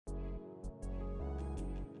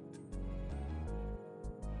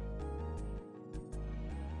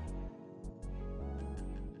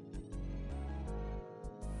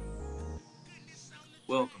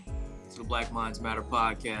Welcome to the Black Minds Matter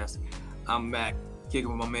podcast. I'm Mac, kicking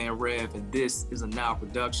with my man Rev, and this is a Now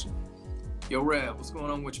production. Yo, Rev, what's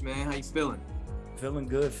going on with you, man? How you feeling? Feeling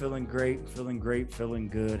good, feeling great, feeling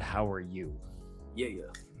good. How are you? Yeah.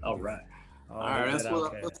 All right. All right, that's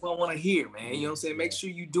what I want to hear, man. You know what I'm saying? Make sure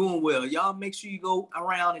you're doing well. Y'all make sure you go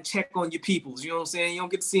around and check on your peoples. You know what I'm saying? You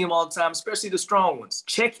don't get to see them all the time, especially the strong ones.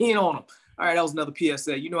 Check in on them. All right, that was another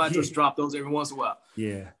PSA. You know, I just drop those every once in a while.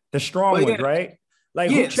 Yeah. The strong ones, right? Like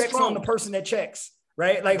who checks on the person that checks,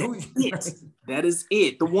 right? Like who? That is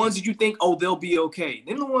it. The ones that you think, oh, they'll be okay.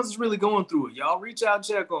 Then the ones that's really going through it. Y'all reach out and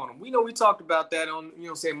check on them. We know we talked about that on, you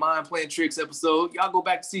know, say Mind Playing Tricks episode. Y'all go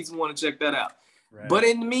back to season 1 and check that out. Right. But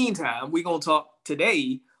in the meantime, we're going to talk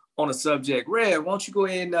today on a subject. Red, why don't you go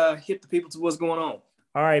ahead and hit the people to what's going on?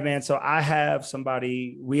 All right, man. So we have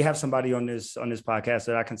somebody on this podcast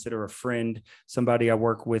that I consider a friend, somebody I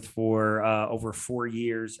work with for over 4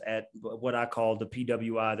 years at what I call the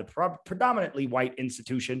PWI, the predominantly white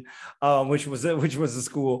institution, which was a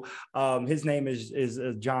school. His name is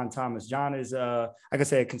John Thomas. John is, like I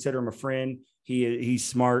said, I consider him a friend. He's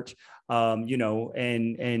smart,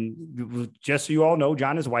 and just so you all know,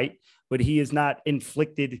 John is white, but he is not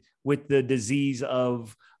inflicted with the disease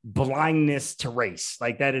of blindness to race.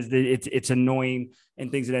 Like that is it's annoying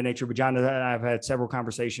and things of that nature. But John and I've had several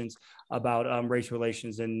conversations about race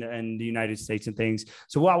relations in the United States and things.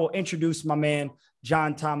 So I will introduce my man,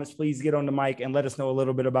 John Thomas. Please get on the mic and let us know a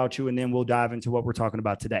little bit about you, and then we'll dive into what we're talking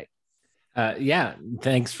about today. Yeah,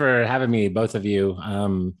 thanks for having me, both of you.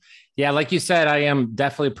 Yeah, like you said, I am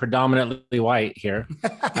definitely predominantly white here.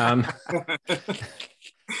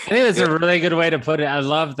 I think that's a really good way to put it. I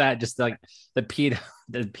love that, just like the PWI,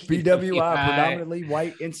 predominantly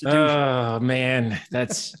white institution. Oh man,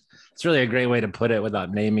 it's really a great way to put it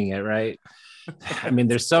without naming it, right? I mean,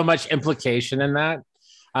 there's so much implication in that.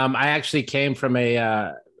 I actually came from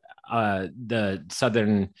the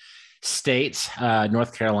southern states,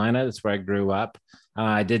 North Carolina. That's where I grew up.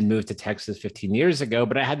 I did move to Texas 15 years ago,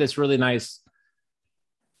 but I had this really nice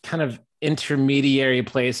kind of intermediary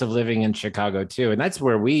place of living in Chicago too. And that's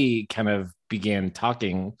where we kind of began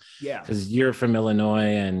talking. Yeah. Because you're from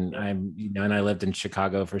Illinois and and I lived in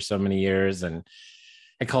Chicago for so many years. And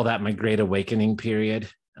I call that my great awakening period.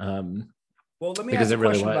 Well, let me ask you a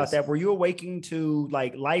question about that. Were you awakening to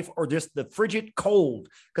like life or just the frigid cold?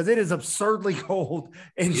 Because it is absurdly cold.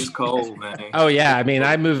 It's cold, man. Oh yeah. I mean,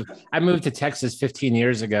 I moved to Texas 15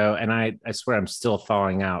 years ago, and I swear I'm still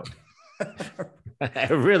thawing out. I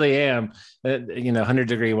really am.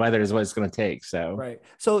 100-degree weather is what it's going to take. So right.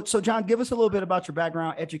 So John, give us a little bit about your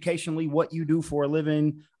background, educationally, what you do for a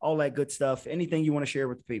living, all that good stuff. Anything you want to share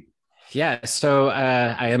with the people? Yeah. So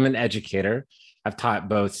I am an educator. I've taught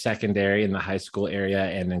both secondary in the high school area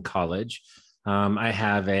and in college. I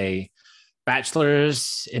have a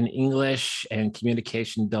bachelor's in English and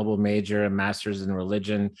communication double major, a master's in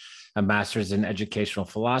religion, a master's in educational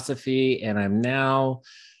philosophy, and I'm now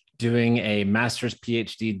doing a master's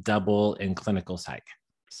PhD double in clinical psych.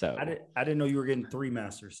 So I didn't know you were getting 3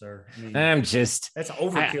 masters, sir. I mean, that's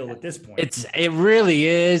overkill at this point. It really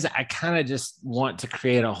is. I kind of just want to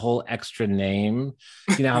create a whole extra name.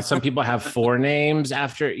 You know how some people have 4 names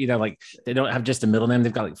after, like they don't have just a middle name.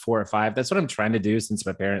 They've got like 4 or 5. That's what I'm trying to do since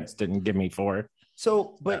my parents didn't give me 4.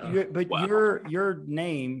 So, your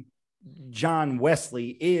name, John Wesley,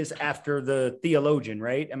 is after the theologian,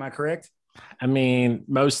 right? Am I correct? I mean,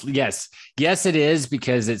 mostly, yes. Yes, it is,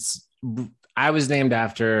 because I was named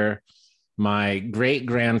after my great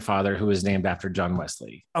grandfather, who was named after John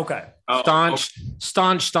Wesley. Okay.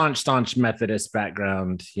 Staunch Methodist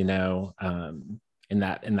background, in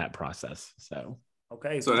that process. So.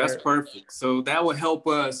 Okay. So that's perfect. So that would help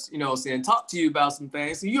us, talk to you about some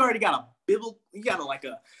things. So you already got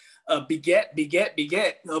a beget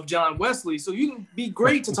of John Wesley. So you can be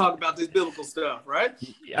great to talk about this biblical stuff, right?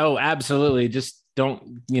 Oh, absolutely. Just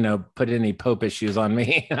don't, put any Pope issues on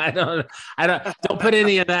me. I don't put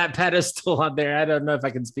any of that pedestal on there. I don't know if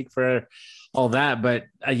I can speak for all that, but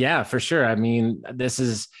yeah, for sure. I mean, this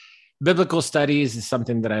is biblical studies is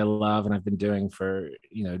something that I love, and I've been doing for,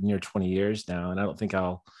 near 20 years now. And I don't think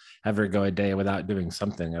I'll ever go a day without doing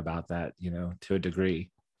something about that, to a degree.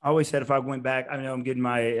 I always said if I went back, I know I'm getting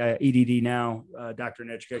my EDD now, Doctorate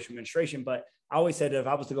in Education Administration, but I always said that if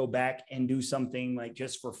I was to go back and do something like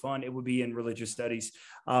just for fun, it would be in religious studies.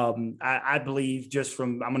 I believe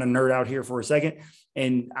I'm going to nerd out here for a second,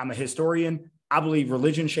 and I'm a historian. I believe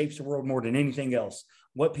religion shapes the world more than anything else.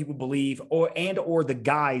 What people believe or the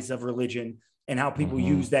guise of religion and how people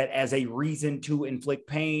use that as a reason to inflict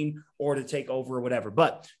pain or to take over or whatever.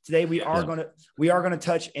 But today we are going to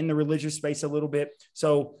touch in the religious space a little bit.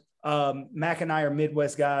 So Mac and I are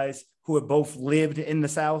Midwest guys who have both lived in the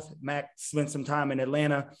South. Mac spent some time in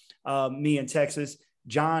Atlanta, me in Texas.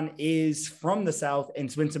 John is from the South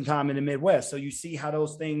and spent some time in the Midwest. So you see how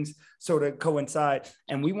those things sort of coincide.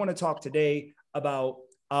 And we want to talk today about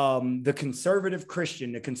the conservative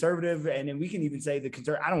Christian, the conservative, and then we can even say the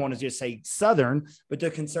conservative, I don't want to just say Southern, but the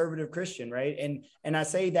conservative Christian, right? And I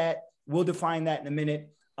say that, we'll define that in a minute.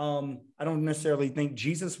 I don't necessarily think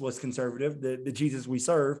Jesus was conservative, the Jesus we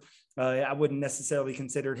serve. I wouldn't necessarily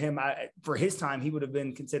consider him, for his time, he would have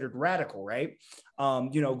been considered radical, right?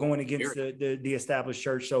 Going against the established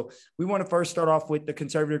church. So we want to first start off with the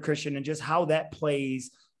conservative Christian and just how that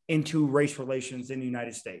plays into race relations in the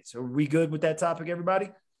United States. Are we good with that topic, everybody?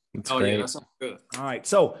 That's great. Yeah, that sounds good. All right.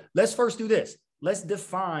 So let's first do this. Let's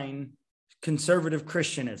define conservative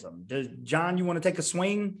Christianism. John, you want to take a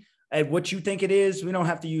swing at what you think it is? We don't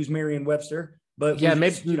have to use Merriam-Webster, but yeah,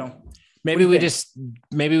 maybe we just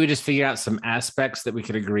figure out some aspects that we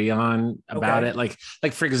could agree on about it. Like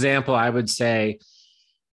for example, I would say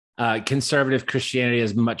conservative Christianity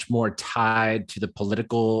is much more tied to the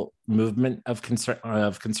political movement of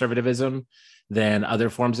conservatism than other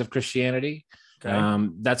forms of Christianity. Okay.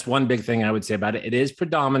 That's one big thing I would say about it. It is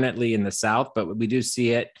predominantly in the South, but we do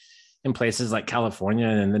see it in places like California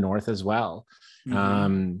and in the North as well.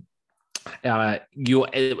 Mm-hmm.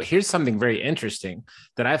 Here's something very interesting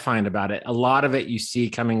that I find about it. A lot of it you see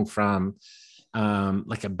coming from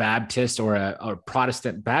like a Baptist or a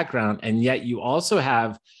Protestant background, and yet you also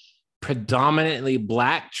have predominantly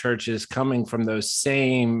Black churches coming from those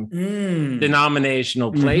same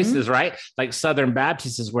denominational places, right? Like Southern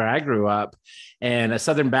Baptist is where I grew up, and a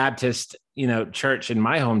Southern Baptist, church in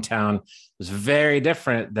my hometown was very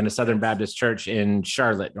different than a Southern Baptist church in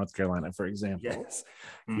Charlotte, North Carolina, for example.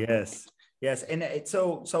 Yes. And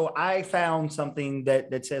so I found something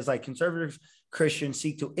that says like conservative Christians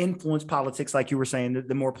seek to influence politics, like you were saying,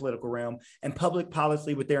 the more political realm, and public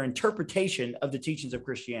policy with their interpretation of the teachings of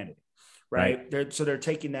Christianity. Right. They're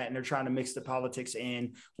taking that and they're trying to mix the politics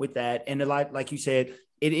in with that. And like you said,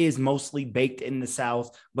 it is mostly baked in the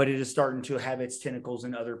South, but it is starting to have its tentacles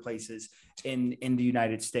in other places in the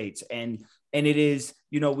United States. And it is,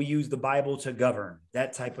 we use the Bible to govern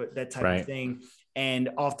that type of thing. And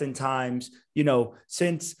oftentimes,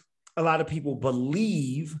 since a lot of people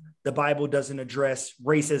believe the Bible doesn't address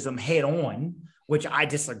racism head on, which I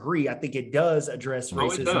disagree. I think it does address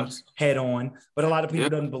racism head on, but a lot of people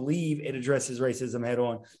don't believe it addresses racism head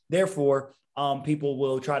on. Therefore, people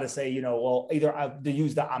will try to say, either they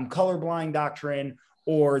use the I'm colorblind doctrine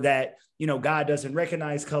or that, God doesn't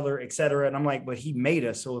recognize color, et cetera. And I'm like, but he made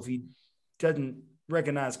us. So if he doesn't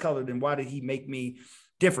recognize color, then why did he make me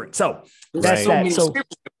different? So that's so many scriptures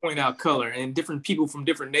to point out color and different people from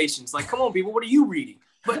different nations. Like, come on, people, what are you reading?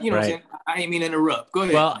 But what I'm saying? I ain't mean to interrupt. Go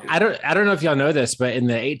ahead. Well, I don't know if y'all know this, but in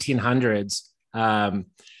the 1800s,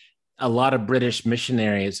 a lot of British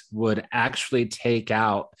missionaries would actually take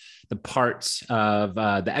out the parts of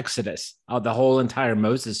the Exodus, the whole entire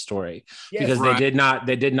Moses story, because they did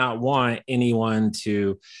not want anyone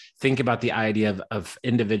to think about the idea of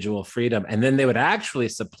individual freedom. And then they would actually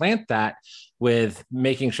supplant that with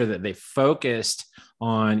making sure that they focused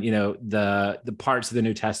on, the parts of the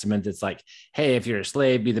New Testament that's like, hey, if you're a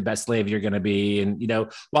slave, be the best slave you're going to be. And,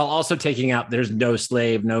 while also taking out there's no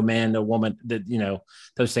slave, no man, no woman, that,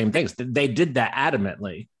 those same things. They did that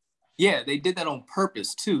adamantly. Yeah, they did that on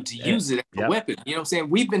purpose, too, to use it as a weapon. You know what I'm saying?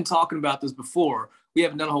 We've been talking about this before. We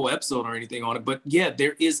haven't done a whole episode or anything on it. But, yeah,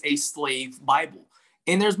 there is a slave Bible.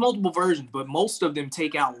 And there's multiple versions, but most of them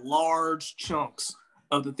take out large chunks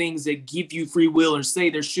of the things that give you free will and say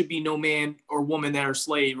there should be no man or woman that are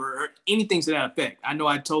slave or anything to that effect. I know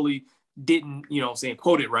I totally didn't,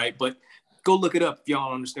 quote it right, but go look it up if y'all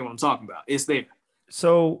don't understand what I'm talking about. It's there.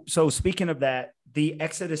 So speaking of that, the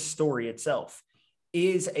Exodus story itself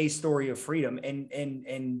is a story of freedom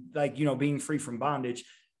and like, being free from bondage.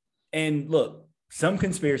 And look, some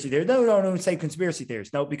conspiracy theories, don't say conspiracy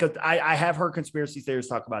theories. No, because I have heard conspiracy theories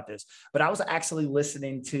talk about this, but I was actually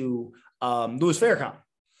listening to Louis Farrakhan,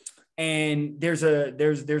 and there's a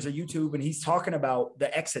YouTube, and he's talking about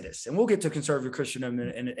the Exodus, and we'll get to conservative Christendom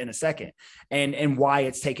in a second, and why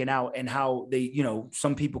it's taken out and how they,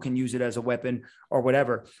 some people can use it as a weapon or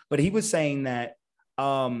whatever. But he was saying that,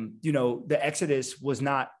 the Exodus was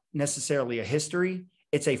not necessarily a history.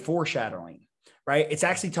 It's a foreshadowing. Right. It's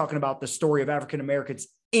actually talking about the story of African-Americans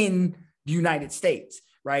in the United States.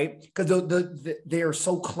 Right. Because they are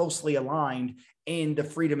so closely aligned in the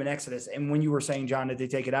Freedom and Exodus. And when you were saying, John, that they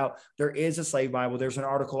take it out, there is a slave Bible. There's an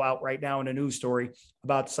article out right now in a news story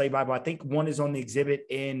about the slave Bible. I think one is on the exhibit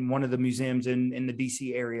in one of the museums in the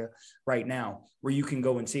DC area right now, where you can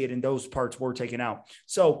go and see it. And those parts were taken out.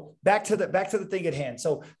 So back to the thing at hand.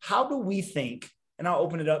 So how do we think, and I'll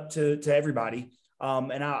open it up to everybody,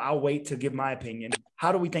 and I'll wait to give my opinion.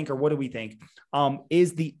 How do we think, or what do we think,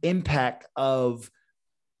 is the impact of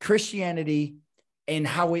Christianity and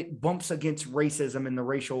how it bumps against racism and the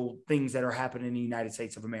racial things that are happening in the United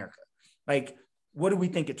States of America? Like, what do we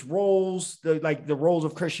think its roles, the roles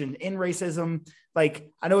of Christian in racism?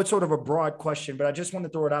 Like, I know it's sort of a broad question, but I just want to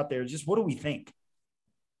throw it out there. Just what do we think?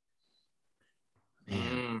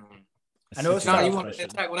 I know it's not. You want to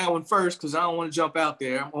tackle that one first, because I don't want to jump out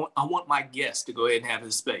there. I want my guest to go ahead and have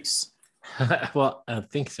his space. Well,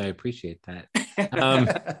 thanks. I appreciate that.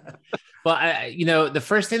 Well, the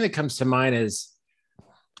first thing that comes to mind is,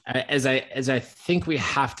 as I think we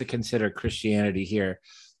have to consider Christianity here,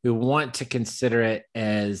 we want to consider it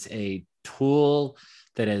as a tool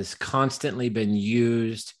that has constantly been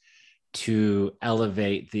used to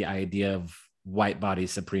elevate the idea of white body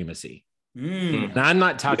supremacy. And I'm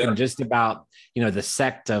not talking just about, the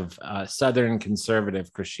sect of Southern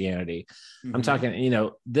conservative Christianity. I'm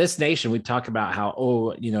talking, this nation, we talk about how,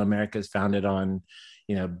 America is founded on,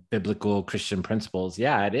 biblical Christian principles.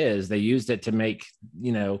 Yeah, it is. They used it to make,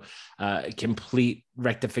 complete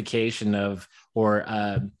rectification of, or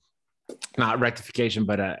not rectification,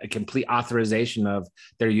 but a complete authorization of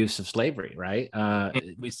their use of slavery, right?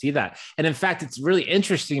 We see that. And in fact, it's really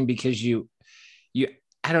interesting because you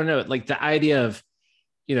I don't know, like the idea of,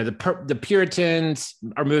 the Puritans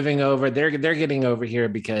are moving over, they're getting over here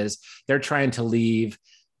because they're trying to leave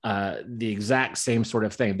the exact same sort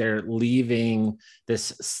of thing. They're leaving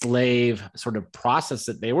this slave sort of process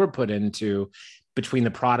that they were put into between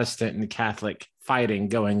the Protestant and the Catholic fighting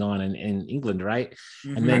going on in England, right?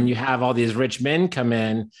 And then you have all these rich men come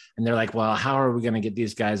in and they're like, well, how are we going to get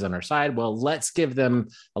these guys on our side? Well, let's give them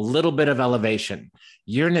a little bit of elevation.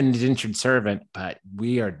 You're an indentured servant, but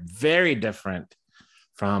we are very different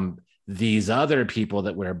from these other people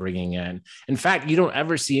that we're bringing in. In fact, you don't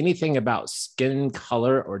ever see anything about skin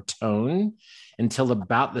color or tone until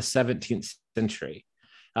about the 17th century.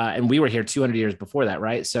 And we were here 200 years before that,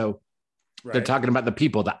 right? So they're talking about the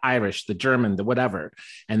people, the Irish, the German, the whatever.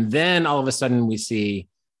 And then all of a sudden we see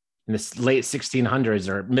in the late 1600s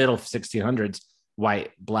or middle 1600s,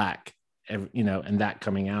 white, black, and that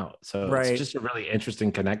coming out. So it's just a really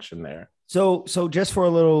interesting connection there. So just for a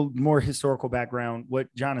little more historical background, what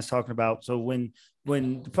John is talking about. So when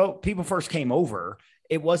people first came over,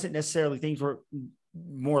 it wasn't necessarily things were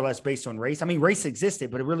more or less based on race. I mean, race existed,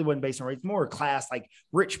 but it really wasn't based on race, more class, like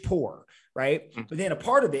rich, poor, right? But then a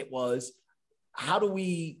part of it was, how do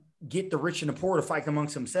we get the rich and the poor to fight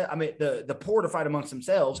amongst themselves? I mean, the poor to fight amongst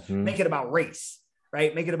themselves, make it about race,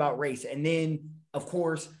 right? Make it about race. And then, of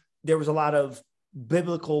course, there was a lot of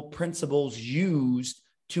biblical principles used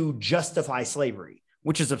to justify slavery,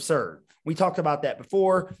 which is absurd. We talked about that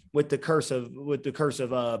before with the curse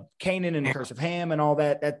of Canaan and the curse of Ham and all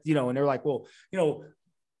that, and they're like, well,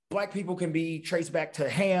 Black people can be traced back to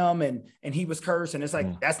Ham and he was cursed. And it's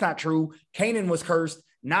like, that's not true. Canaan was cursed,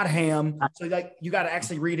 not Ham. So like, you got to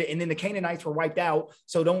actually read it. And then the Canaanites were wiped out.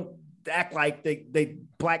 So don't act like they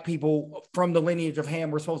Black people from the lineage of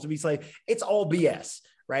Ham were supposed to be slaves. It's all BS,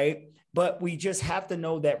 right? But we just have to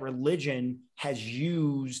know that religion has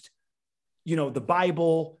used, the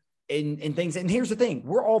Bible and things. And here's the thing,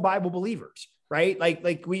 we're all Bible believers, right?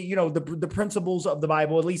 Like we, the principles of the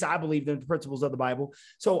Bible, at least I believe in the principles of the Bible.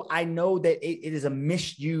 So I know that it is a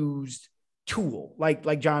misused tool.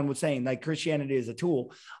 Like John was saying, like Christianity is a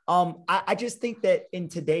tool. I just think that in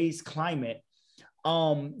today's climate,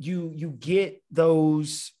 you get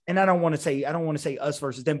those, and I don't want to say us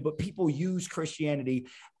versus them, but people use Christianity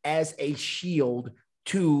as a shield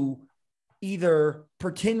to either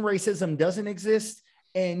pretend racism doesn't exist.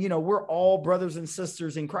 And, we're all brothers and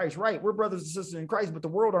sisters in Christ, right? We're brothers and sisters in Christ, but the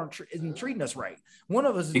world isn't treating us right. One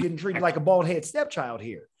of us is getting treated like a bald head stepchild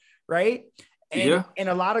here, right? And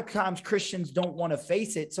a lot of times Christians don't want to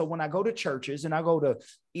face it. So when I go to churches, and I go to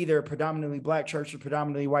either predominantly Black churches,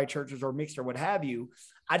 predominantly white churches, or mixed or what have you,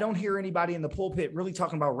 I don't hear anybody in the pulpit really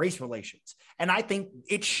talking about race relations. And I think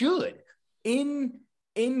it should.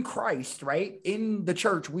 In Christ, right? In the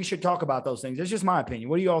church, we should talk about those things. It's just my opinion.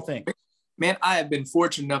 What do you all think? Man, I have been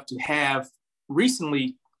fortunate enough to have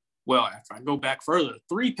recently, well, after I go back further,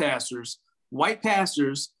 3 pastors, white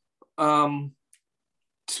pastors, all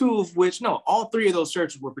 3 of those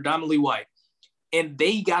churches were predominantly white. And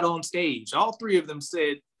they got on stage. All 3 of them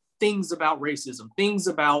said things about racism, things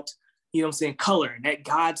about you know what I'm saying, color, and that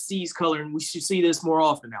God sees color, and we should see this more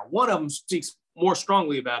often now. One of them speaks more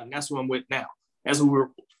strongly about it, and that's what I'm with now. That's what we're,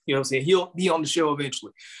 you know what I'm saying, he'll be on the show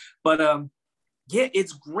eventually. But yeah,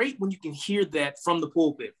 it's great when you can hear that from the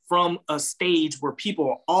pulpit, from a stage where people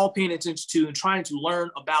are all paying attention to and trying to learn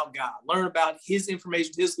about God, learn about his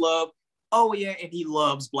information, his love. Oh yeah, and he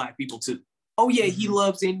loves Black people too. Oh yeah, he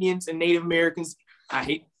loves Indians and Native Americans. I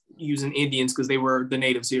hate using Indians because they were the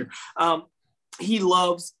natives here. He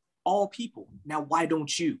loves all people. Now, why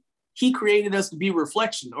don't you? He created us to be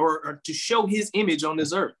reflection or to show his image on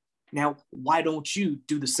this earth. Now, why don't you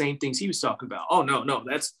do the same things he was talking about? Oh, no,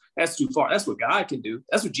 that's too far. That's what God can do.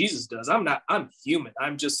 That's what Jesus does. I'm human.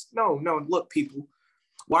 I'm just, no, look, people,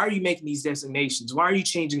 why are you making these designations? Why are you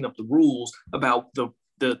changing up the rules about the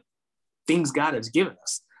things God has given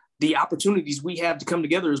us? The opportunities we have to come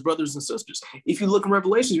together as brothers and sisters. If you look in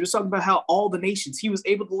Revelation, you're talking about how all the nations, he was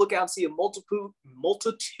able to look out and see a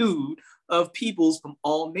multitude of peoples from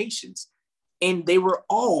all nations. And they were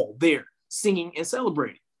all there singing and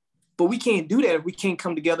celebrating. But we can't do that if we can't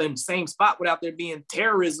come together in the same spot without there being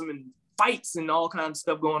terrorism and fights and all kinds of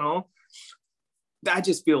stuff going on. I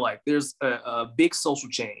just feel like there's a big social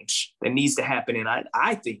change that needs to happen. And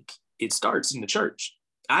I think it starts in the church.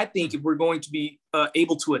 I think if we're going to be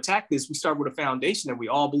able to attack this, we start with a foundation that we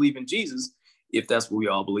all believe in Jesus, if that's what we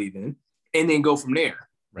all believe in, and then go from there.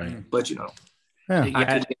 Right. But, you know,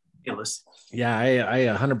 I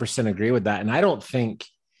 100% agree with that. And I don't think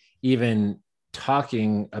even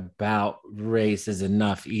talking about race is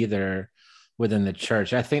enough either within the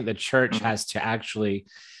church. I think the church has to actually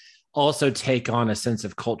also take on a sense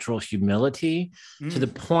of cultural humility to the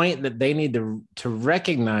point that they need to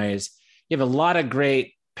recognize you have a lot of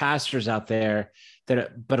great pastors out there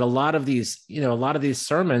but a lot of these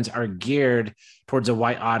sermons are geared towards a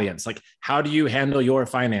white audience. Like, how do you handle your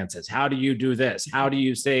finances? How do you do this? How do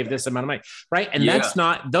you save this amount of money? Right. And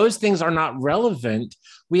those things are not relevant.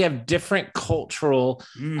 We have different cultural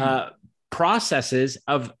processes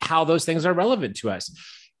of how those things are relevant to us.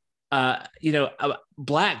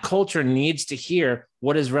 Black culture needs to hear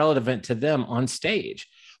what is relevant to them on stage.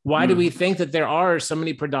 Why do we think that there are so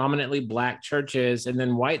many predominantly Black churches and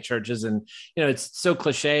then white churches? And, it's so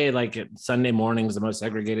cliche, like Sunday morning is the most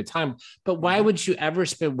segregated time. But why would you ever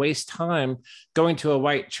waste time going to a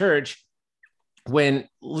white church when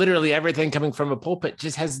literally everything coming from a pulpit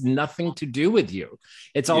just has nothing to do with you?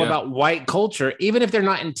 It's all about white culture, even if they're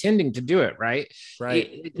not intending to do it, right? Right.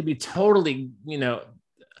 It could be totally,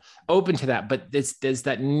 open to that. But there's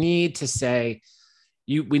that need to say,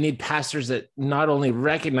 we need pastors that not only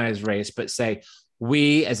recognize race, but say,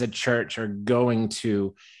 we as a church are going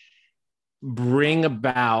to bring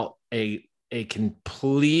about a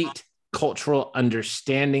complete cultural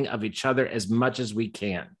understanding of each other as much as we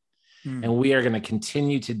can. And we are going to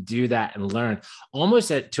continue to do that and learn almost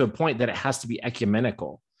to a point that it has to be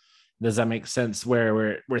ecumenical. Does that make sense?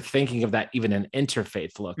 Where we're thinking of that, even an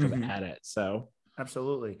interfaith look at it. So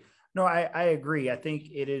absolutely. No, I agree. I think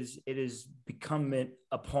it is becoming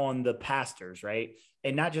upon the pastors, right?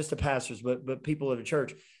 And not just the pastors, but people of the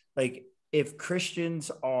church. Like, if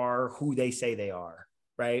Christians are who they say they are,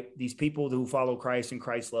 right? These people who follow Christ and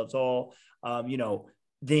Christ loves all,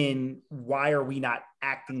 then why are we not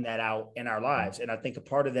acting that out in our lives? And I think a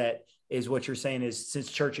part of that is what you're saying is, since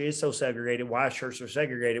church is so segregated, why is church so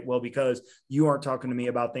segregated? Well, because you aren't talking to me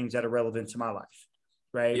about things that are relevant to my life.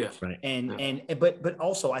 Right. Yeah, right. But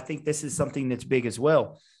also I think this is something that's big as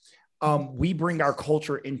well. We bring our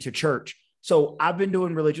culture into church. So I've been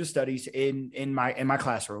doing religious studies in my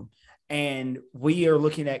classroom, and we are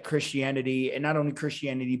looking at Christianity, and not only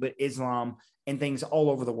Christianity, but Islam and things all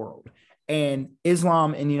over the world. And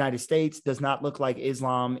Islam in the United States does not look like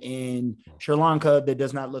Islam in Sri Lanka. That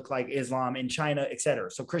does not look like Islam in China, et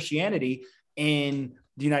cetera. So Christianity in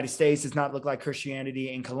the United States does not look like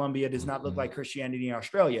Christianity in Colombia, does not look like Christianity in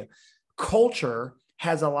Australia. Culture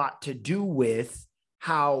has a lot to do with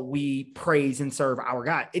how we praise and serve our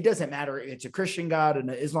God. It doesn't matter if it's a Christian God, an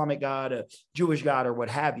Islamic God, a Jewish God, or what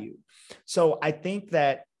have you. So I think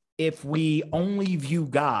that if we only view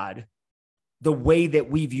God the way that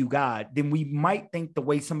we view God, then we might think the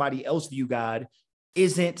way somebody else view God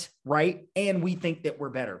isn't right, and we think that we're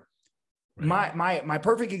better. Right. My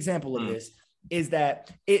perfect example of this is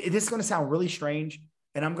that this is going to sound really strange,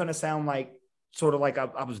 and I'm going to sound like sort of like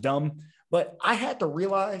I was dumb, but I had to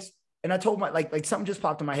realize, and I told like something just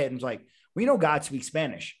popped in my head and was like, we know God speaks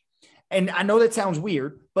Spanish. And I know that sounds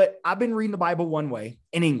weird, but I've been reading the Bible one way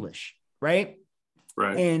in English, right?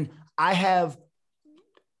 Right. And I have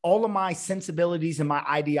all of my sensibilities and my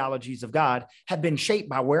ideologies of God have been shaped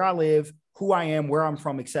by where I live, who I am, where I'm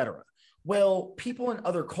from, etc. Well, people in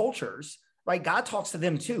other cultures, right? God talks to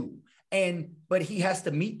them too. But he has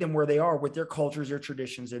to meet them where they are with their cultures, their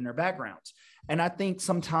traditions, and their backgrounds. And I think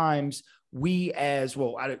sometimes we as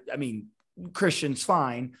well, I mean, Christians,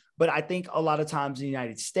 fine. But I think a lot of times in the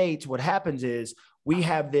United States, what happens is we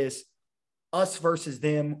have this us versus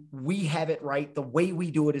them. We have it right. The way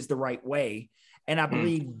we do it is the right way. And I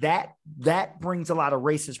believe that brings a lot of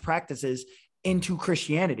racist practices into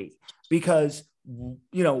Christianity because,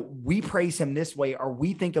 we praise him this way, or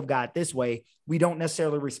we think of God this way. We don't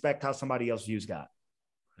necessarily respect how somebody else views God.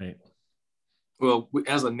 Right. Well,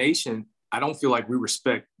 as a nation, I don't feel like we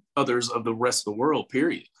respect others of the rest of the world,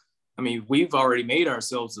 period. I mean, we've already made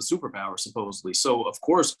ourselves a superpower, supposedly. So, of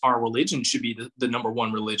course, our religion should be the number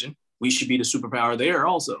one religion. We should be the superpower there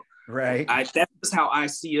also. Right. That's how I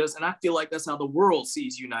see us. And I feel like that's how the world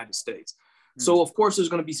sees United States. So, of course, there's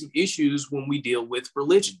going to be some issues when we deal with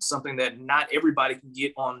religion, something that not everybody can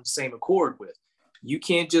get on the same accord with. You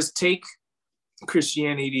can't just take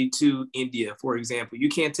Christianity to India, for example. You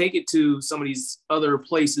can't take it to some of these other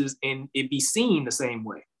places and it be seen the same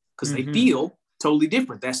way because they feel totally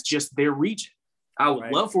different. That's just their region. I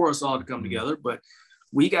would love for us all to come together, but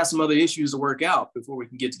we got some other issues to work out before we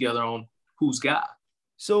can get together on who's God.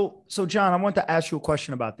 So John, I want to ask you a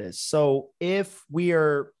question about this. So if we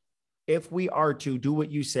are to do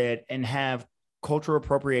what you said and have cultural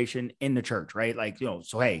appropriation in the church, right? Like,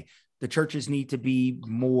 so, hey, the churches need to be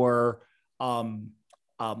more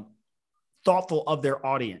thoughtful of their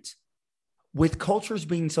audience. With cultures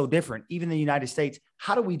being so different, even in the United States,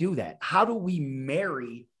 how do we do that? How do we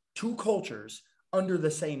marry two cultures under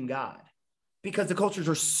the same God? Because the cultures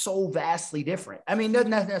are so vastly different. I mean, it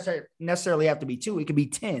doesn't necessarily have to be 2. It could be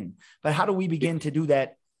 10. But how do we begin to do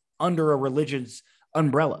that under a religion's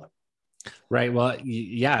umbrella? Right. Well,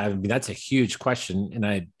 yeah, I mean, that's a huge question. And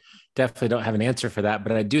I definitely don't have an answer for that.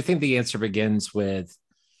 But I do think the answer begins with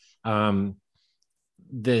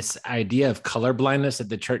this idea of colorblindness that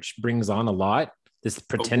the church brings on a lot, this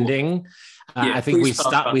pretending. I think we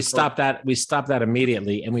stop that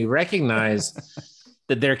immediately. And we recognize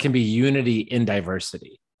that there can be unity in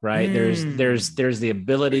diversity, right? There's the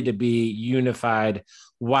ability to be unified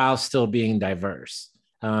while still being diverse.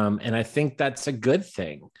 And I think that's a good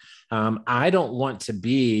thing. I don't want to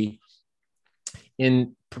be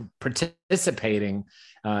participating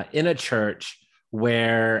in a church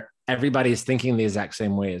where everybody is thinking the exact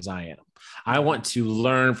same way as I am. I want to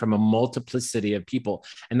learn from a multiplicity of people.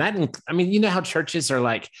 And that, I mean, you know how churches are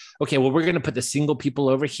like, okay, well, we're going to put the single people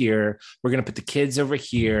over here. We're going to put the kids over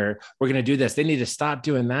here. We're going to do this. They need to stop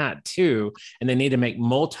doing that too. And they need to make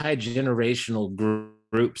multi-generational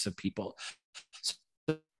groups of people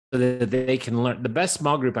so that they can learn. The best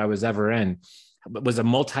small group I was ever in was a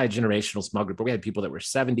multi-generational small group where we had people that were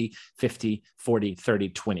 70, 50, 40, 30,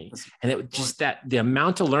 20. And it was just that the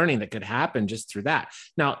amount of learning that could happen just through that.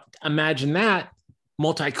 Now, imagine that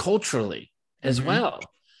multiculturally as well.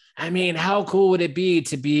 I mean, how cool would it be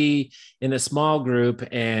to be in a small group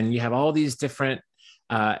and you have all these different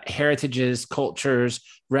heritages, cultures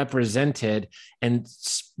represented and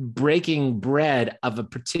breaking bread of a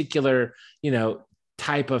particular,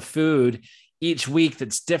 type of food each week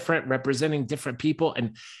that's different, representing different people.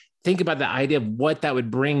 And think about the idea of what that would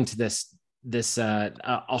bring to this a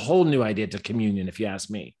whole new idea to communion, if you ask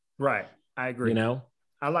me. Right. I agree.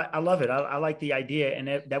 I love it. I like the idea.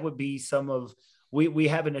 And that would be some of, we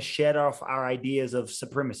having to shed off our ideas of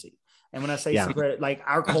supremacy. And when I say like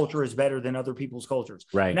our culture is better than other people's cultures,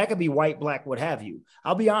 right? And that could be white, black, what have you.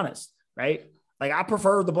 I'll be honest, right? Like I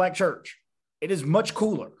prefer the black church. It is much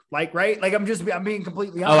cooler. Like, right? Like I'm being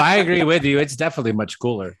completely honest. Oh, I agree with you. It's definitely much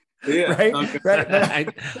cooler. Yeah. Right. Okay. Right.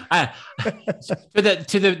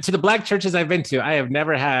 To the black churches I've been to, I've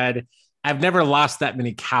never lost that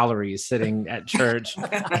many calories sitting at church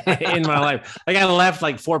in my life. Like I left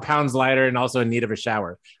like 4 pounds lighter and also in need of a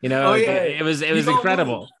shower. It was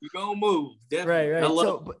incredible. You're gonna move. Definitely. Right.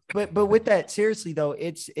 So, but with that, seriously though,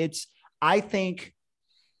 it's I think,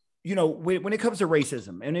 when it comes to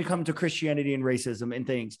racism and it comes to Christianity and racism and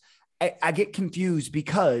things, I get confused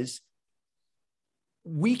because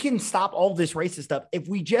we can stop all this racist stuff if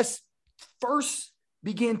we just first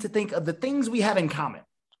begin to think of the things we have in common.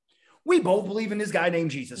 We both believe in this guy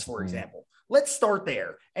named Jesus, for example. Let's start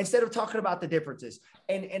there instead of talking about the differences.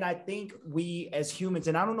 And I think we as humans,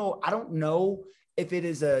 and I don't know if it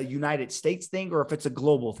is a United States thing or if it's a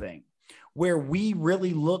global thing, where we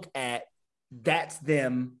really look at that's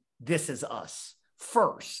them, this is us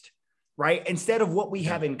first, right? Instead of what we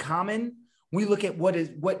have in common, we look at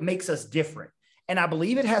what makes us different. And I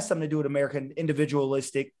believe it has something to do with American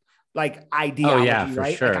individualistic like ideology, for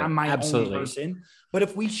right? sure. Like I'm my Absolutely. own person. But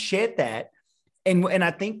if we shed that, and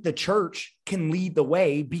I think the church can lead the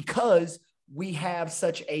way because we have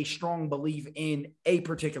such a strong belief in a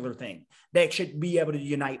particular thing that should be able to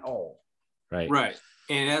unite all. Right.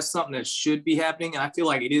 And that's something that should be happening. And I feel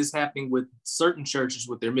like it is happening with certain churches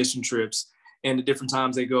with their mission trips and the different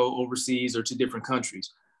times they go overseas or to different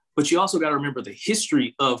countries. But you also got to remember the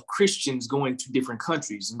history of Christians going to different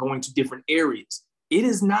countries and going to different areas. It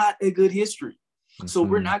is not a good history. Mm-hmm. So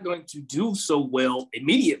we're not going to do so well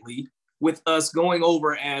immediately with us going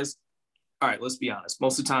over as, all right, let's be honest.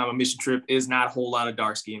 Most of the time, a mission trip is not a whole lot of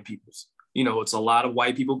dark-skinned peoples. You know, it's a lot of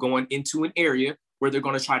white people going into an area where they're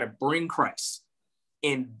going to try to bring Christ.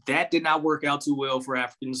 And that did not work out too well for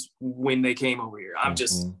Africans when they came over here. I'm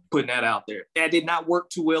just putting that out there. That did not work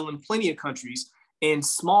too well in plenty of countries and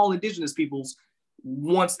small indigenous peoples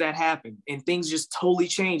once that happened. And things just totally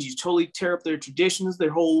change. You totally tear up their traditions,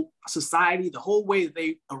 their whole society, the whole way that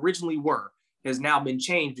they originally were has now been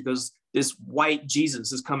changed because this white Jesus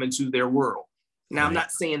has come into their world. Now, I'm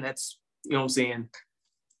not saying that's, you know what I'm saying?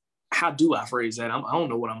 How do I phrase that? I don't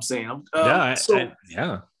know what I'm saying.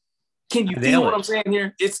 Can you feel what I'm saying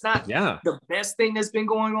here? It's not the best thing that's been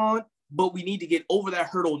going on, but we need to get over that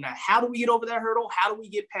hurdle. Now, how do we get over that hurdle? How do we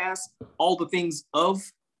get past all the things of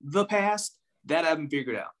the past? That I haven't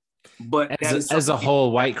figured out. But as a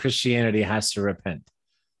whole, white Christianity has to repent.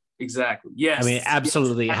 Exactly. Yes. I mean,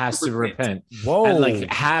 absolutely, it has to repent. Whoa. And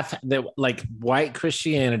like half the white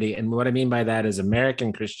Christianity, and what I mean by that is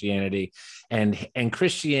American Christianity and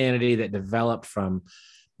Christianity that developed from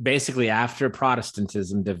basically after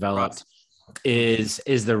Protestantism developed is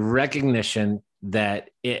the recognition that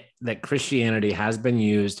Christianity has been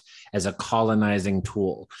used as a colonizing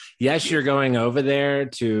tool. Yes, you're going over there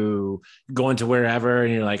to go into wherever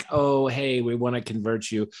and you're like, oh, hey, we want to convert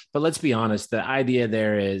you. But let's be honest, the idea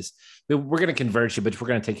there is we're going to convert you, but we're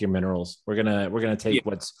going to take your minerals. We're going to take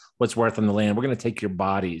what's worth on the land. We're going to take your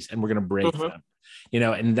bodies and we're going to break them, you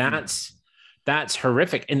know, and that's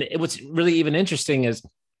horrific. And what's really even interesting is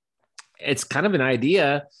it's kind of an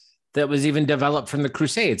idea that was even developed from the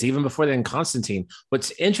Crusades, even before then Constantine.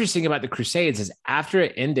 What's interesting about the Crusades is after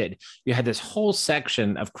it ended, you had this whole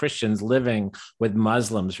section of Christians living with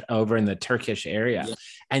Muslims over in the Turkish area. Yeah.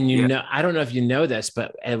 And know, I don't know if you know this,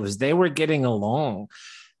 but they were getting along,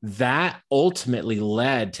 that ultimately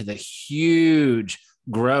led to the huge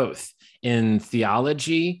growth in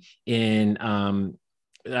theology, in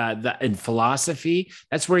philosophy.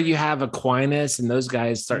 That's where you have Aquinas and those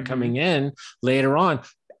guys start coming in later on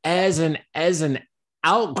as an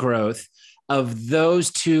outgrowth of those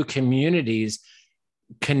two communities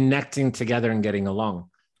connecting together and getting along.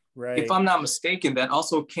 Right. If I'm not mistaken, that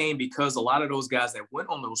also came because a lot of those guys that went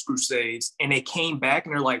on those crusades and they came back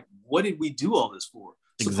and they're like, what did we do all this for?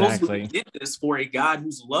 Exactly. Supposedly we did this for a God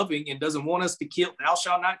who's loving and doesn't want us to kill. Thou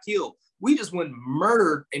shalt not kill. We just went and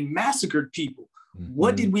murdered and massacred people.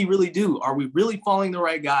 What did we really do? Are we really following the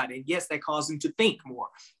right God? And yes, that caused them to think more.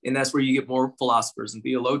 And that's where you get more philosophers and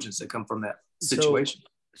theologians that come from that situation.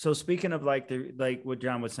 So speaking of like what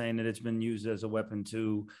John was saying, that it's been used as a weapon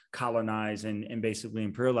to colonize and basically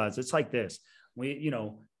imperialize. It's like this.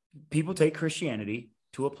 People take Christianity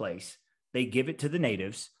to a place, they give it to the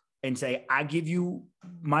natives and say, I give you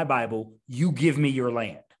my Bible, you give me your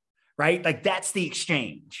land, right? Like that's the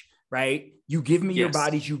exchange, right? You give me your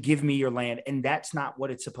bodies, you give me your land. And that's not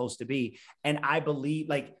what it's supposed to be. And I believe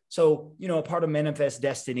a part of manifest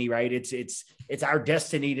destiny, right? It's our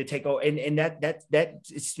destiny to take over. And that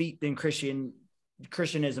is steeped in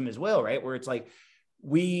Christianism as well, right? Where it's like,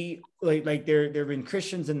 we there have been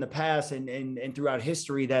Christians in the past and throughout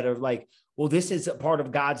history that are like, well, this is a part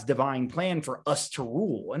of God's divine plan for us to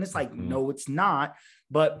rule. And it's like, no, it's not.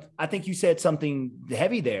 But I think you said something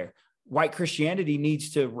heavy there. White Christianity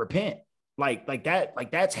needs to repent. Like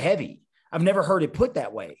that's heavy. I've never heard it put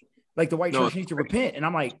that way. Like the white church needs to repent. And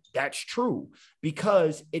I'm like, that's true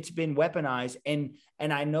because it's been weaponized. And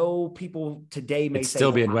I know people today may say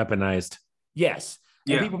still being weaponized. Yes.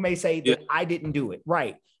 And people may say that I didn't do it.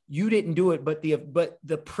 Right. You didn't do it, but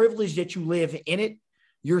the privilege that you live in it,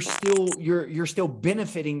 you're still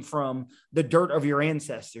benefiting from the dirt of your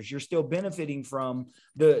ancestors. You're still benefiting from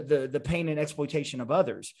the pain and exploitation of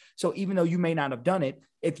others. So even though you may not have done it,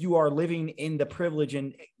 if you are living in the privilege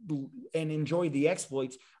and enjoy the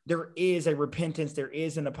exploits, there is a repentance, there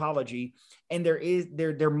is an apology, and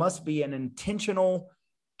there must be an intentional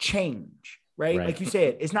change, right? Like you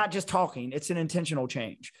said, it's not just talking, it's an intentional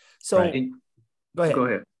change. So Go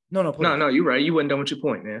ahead. No, please. No, you're right. You wasn't done with your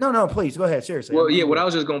point, man. No, please go ahead. Seriously. Well, what I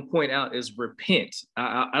was just going to point out is repent.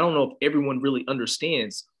 I don't know if everyone really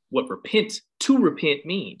understands what to repent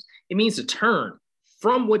means. It means to turn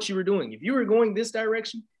from what you were doing. If you were going this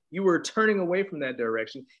direction, you were turning away from that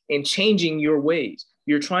direction and changing your ways.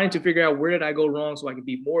 You're trying to figure out, where did I go wrong so I can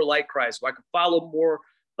be more like Christ, so I can follow more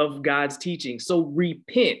of God's teaching. So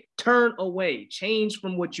repent, turn away, change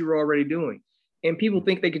from what you're already doing. And people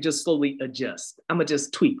think they could just slowly adjust. I'm going to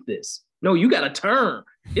just tweak this. No, you got to turn.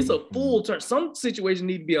 It's a full turn. Some situations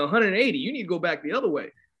need to be 180. You need to go back the other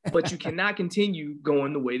way, but you cannot continue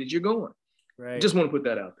going the way that you're going. Right. Just want to put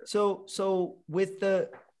that out there. So with the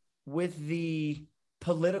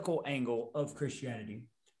political angle of Christianity,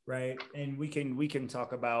 right? And we can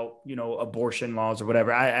talk about, abortion laws or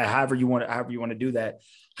whatever. However you want to do that.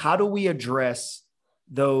 How do we address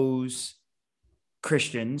those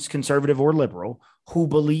Christians, conservative or liberal, who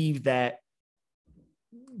believe that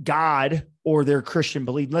God or their Christian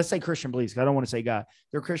belief, let's say Christian beliefs, I don't want to say God,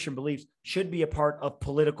 their Christian beliefs should be a part of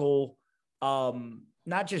political,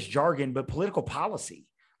 not just jargon, but political policy?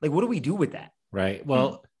 Like, what do we do with that? Right.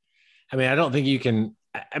 Well, I mean, I don't think you can,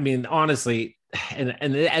 honestly,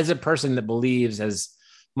 and as a person that believes as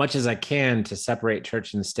much as I can to separate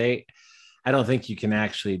church and state, I don't think you can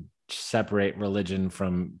actually separate religion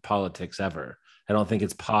from politics ever. I don't think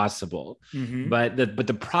it's possible. Mm-hmm. But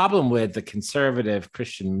the problem with the conservative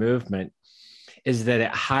Christian movement is that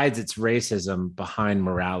it hides its racism behind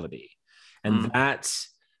morality. And that's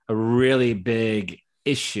a really big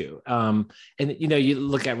issue. And, you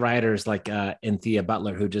look at writers like Anthea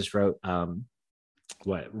Butler, who just wrote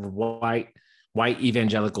White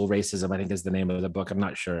Evangelical Racism, I think is the name of the book. I'm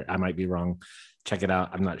not sure. I might be wrong. Check it out.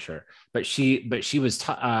 I'm not sure. But she was,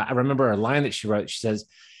 I remember a line that she wrote. She says,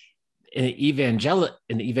 in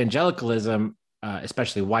evangelicalism,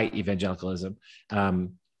 especially white evangelicalism,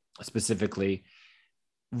 specifically,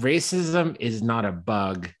 racism is not a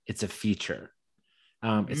bug, it's a feature.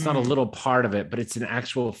 It's not a little part of it, but it's an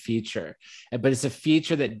actual feature. But it's a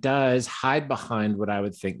feature that does hide behind what I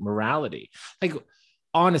would think morality. Like,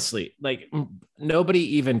 honestly, like,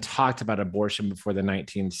 nobody even talked about abortion before the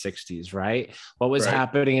 1960s, right? What was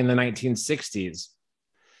happening in the 1960s?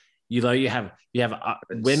 You have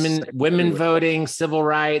women voting, civil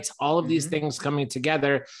rights, all of these things coming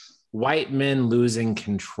together, white men losing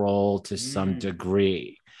control to some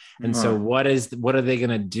degree. And so what are they going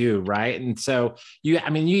to do? Right. And so you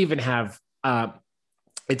even have,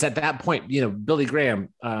 it's at that point, Billy Graham,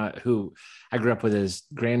 who I grew up with his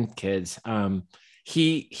grandkids.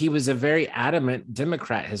 He was a very adamant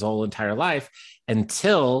Democrat his whole entire life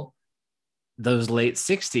until those late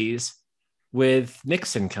 60s with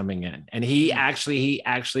Nixon coming in. And he actually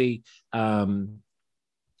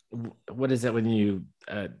what is it when you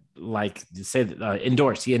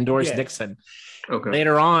endorse? He endorsed Nixon. Okay.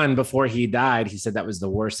 Later on, before he died, he said that was the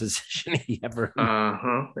worst decision he ever made.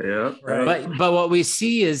 Yeah. Right. But what we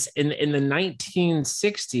see is in the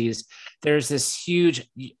 1960s, there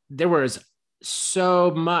was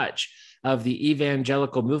so much of the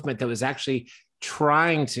evangelical movement that was actually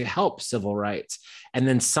trying to help civil rights. And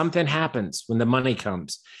then something happens when the money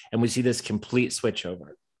comes and we see this complete switch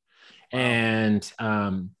over. Wow.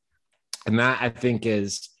 And that, I think,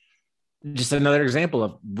 is just another example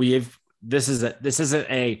of this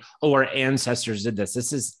isn't our ancestors did this.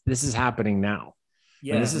 This is happening now.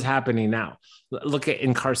 Yeah. And this is happening now. Look at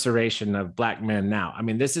incarceration of Black men now. I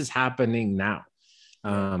mean, this is happening now.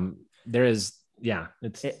 It's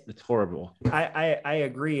horrible. I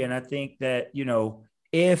agree. And I think that,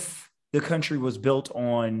 if the country was built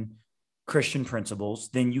on Christian principles,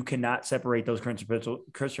 then you cannot separate those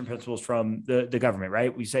Christian principles from the government,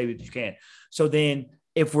 right? We say that you can. So then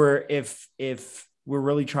if we're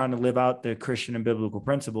really trying to live out the Christian and biblical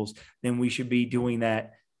principles, then we should be doing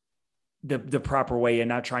that the proper way and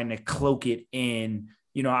not trying to cloak it in,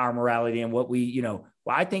 our morality and what we,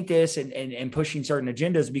 I think this and pushing certain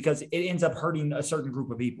agendas, because it ends up hurting a certain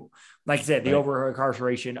group of people. Like I said, the over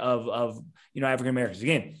incarceration of African Americans.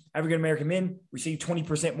 Again, African American men receive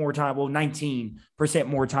 20% more time, 19%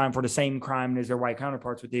 more time for the same crime as their white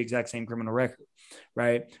counterparts with the exact same criminal record,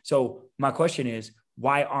 right? So my question is,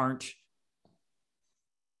 why aren't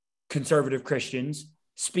conservative Christians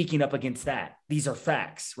speaking up against that? These are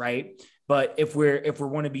facts, right? But if we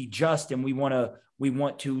want to be just and we want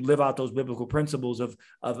to live out those biblical principles of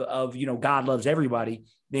God loves everybody,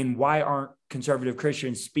 then why aren't conservative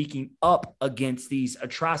Christians speaking up against these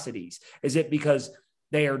atrocities? Is it because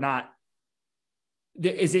they are not?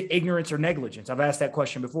 Is it ignorance or negligence? I've asked that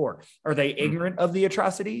question before. Are they ignorant of the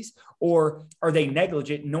atrocities, or are they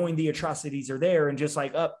negligent knowing the atrocities are there and just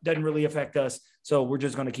like, doesn't really affect us, so we're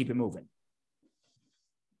just going to keep it moving?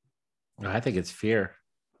 I think it's fear.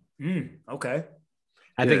 Okay.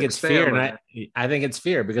 I think it's fear. And I think it's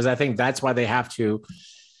fear because I think that's why they have to.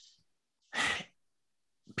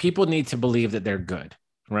 People need to believe that they're good,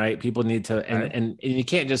 right? People need to, and you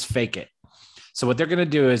can't just fake it. So what they're going to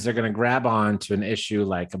do is they're going to grab on to an issue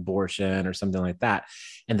like abortion or something like that,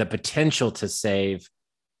 and the potential to save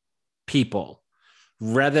people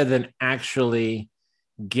rather than actually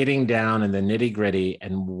getting down in the nitty gritty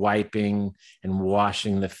and wiping and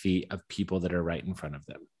washing the feet of people that are right in front of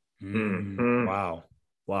them. Mm-hmm.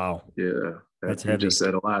 Wow. Yeah. That's heavy. You just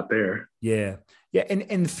said a lot there. Yeah.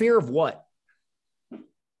 And fear of what?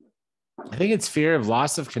 I think it's fear of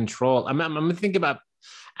loss of control. I'm going to think about,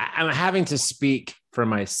 I'm having to speak for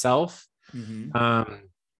myself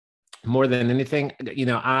more than anything. You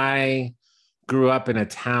know, I grew up in a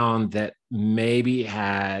town that maybe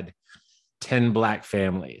had 10 Black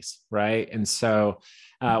families, right? And so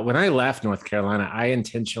when I left North Carolina, I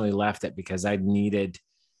intentionally left it because I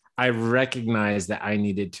recognized that I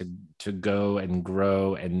needed to go and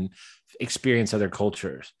grow and experience other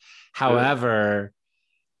cultures. However,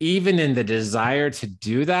 even in the desire to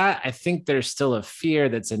do that, I think there's still a fear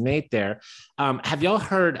that's innate there. Have y'all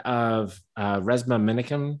heard of Resma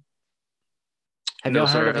Menakem? Have y'all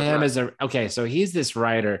heard of him? Okay, so he's this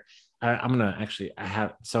writer. I'm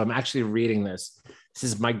actually reading this. This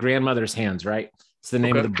is My Grandmother's Hands, right? It's the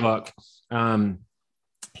name of the book.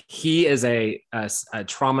 He is a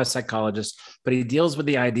trauma psychologist, but he deals with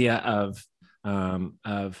the idea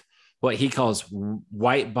of what he calls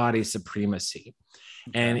white body supremacy.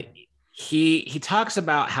 And he talks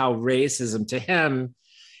about how racism to him,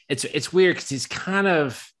 it's weird because he's kind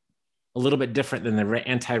of a little bit different than the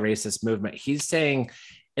anti-racist movement. He's saying,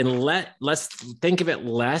 let's think of it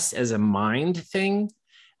less as a mind thing,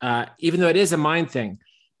 even though it is a mind thing.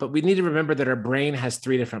 But we need to remember that our brain has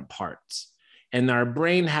 3 different parts. And our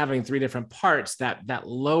brain having 3 different parts, that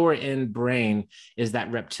lower end brain is that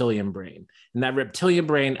reptilian brain. And that reptilian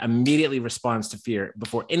brain immediately responds to fear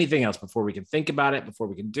before anything else, before we can think about it, before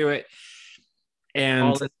we can do it. And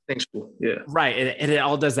all instinctual. Yeah. Right. And it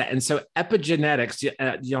all does that. And so epigenetics, you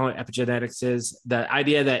know what epigenetics is? The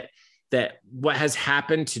idea that what has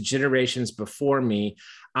happened to generations before me,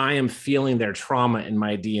 I am feeling their trauma in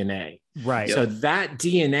my DNA. Right. So that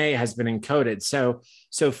DNA has been encoded. So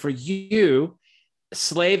for you,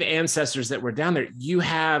 slave ancestors that were down there, you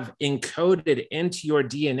have encoded into your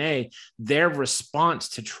DNA their response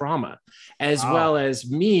to trauma, as well as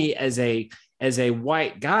me as a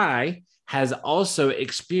white guy has also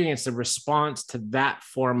experienced a response to that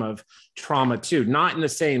form of trauma too, not in the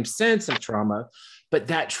same sense of trauma, but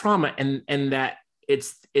that trauma and that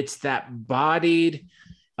it's that bodied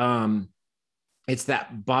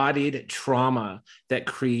trauma that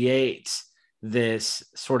creates this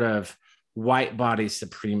sort of white body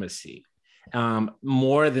supremacy,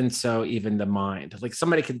 more than so even the mind. Like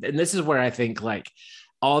somebody could, and this is where I think like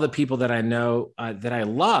all the people that I know that I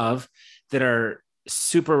love that are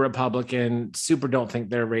super Republican, super don't think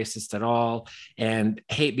they're racist at all and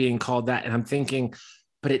hate being called that. And I'm thinking,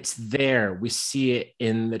 but it's there. We see it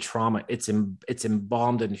in the trauma. It's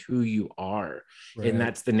embalmed in who you are. Right. And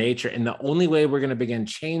that's the nature. And the only way we're going to begin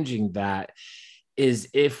changing that is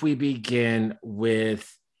if we begin with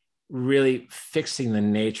really fixing the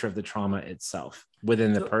nature of the trauma itself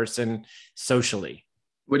within the person socially.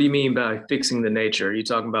 What do you mean by fixing the nature? Are you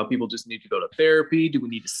talking about people just need to go to therapy? Do we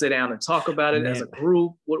need to sit down and talk about it as a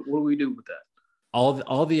group? What do we do with that?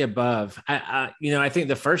 All the above. I think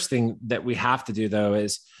the first thing that we have to do though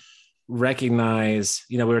is recognize,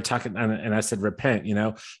 we were talking and I said repent,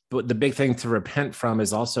 but the big thing to repent from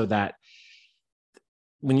is also that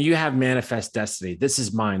when you have manifest destiny, this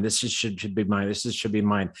is mine, this should be mine, should be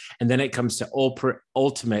mine. And then it comes to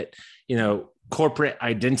ultimate, corporate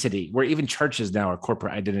identity, where even churches now are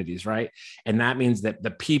corporate identities, right? And that means that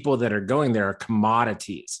the people that are going there are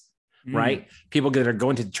commodities, right? People that are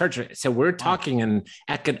going to the church. So we're talking in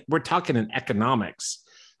economics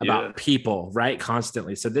about people, right?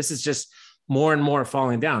 Constantly. So this is just more and more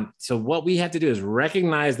falling down. So what we have to do is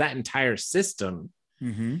recognize that entire system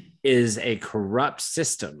is a corrupt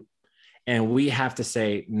system, and we have to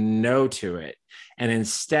say no to it. And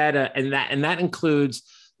instead of, and that includes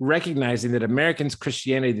recognizing that Americans'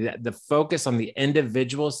 Christianity, that the focus on the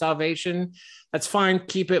individual salvation, that's fine,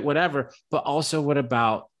 keep it, whatever. But also, what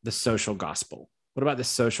about the social gospel? What about the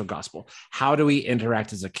social gospel? How do we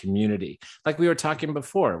interact as a community? Like we were talking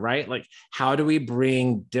before, right? Like, how do we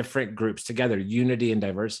bring different groups together, unity and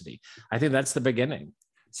diversity? I think that's the beginning.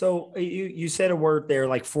 So you said a word there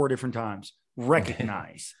like 4 different times,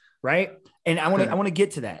 recognize, right? And I want to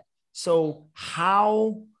get to that. So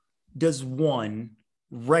how does one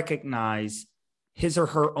recognize his or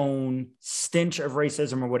her own stench of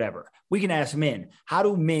racism or whatever. We can ask men, how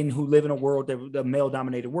do men who live in a world, the male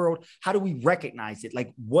dominated world, how do we recognize it?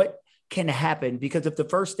 Like what can happen? Because if the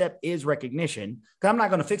first step is recognition, because I'm not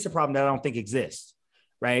going to fix a problem that I don't think exists.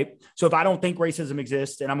 Right. So if I don't think racism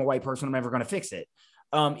exists and I'm a white person, I'm never going to fix it.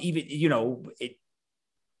 Even,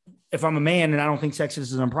 if I'm a man and I don't think sexism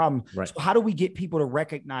is a problem. Right. So how do we get people to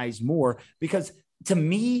recognize more? Because to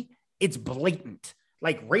me, it's blatant.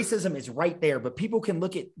 Like racism is right there, but people can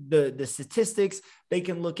look at the statistics. They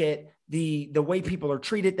can look at the way people are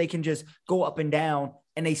treated. They can just go up and down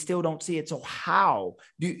and they still don't see it. So how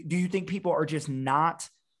do you think people are just not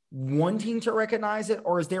wanting to recognize it?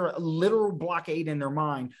 Or is there a literal blockade in their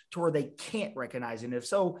mind to where they can't recognize it? And if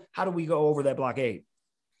so, how do we go over that blockade?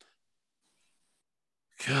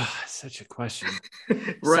 God, such a question.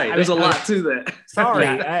 Right. There's a lot to that. Sorry.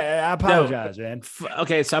 Yeah. I apologize, man.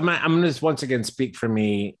 Okay. So I'm going to just once again speak for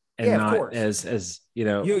me and not as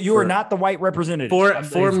you are not the white representative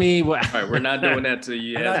for me. All right, we're not doing that to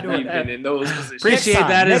you. We've been in those positions. Appreciate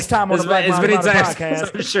that. Next time on the Black Mind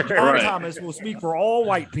podcast, sure. Thomas will speak for all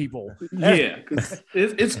white people. Yeah,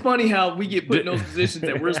 it's funny how we get put in those positions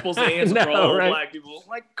that we're supposed to answer for all black people.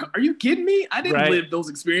 Like, are you kidding me? I didn't live those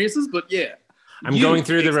experiences, but yeah. I'm going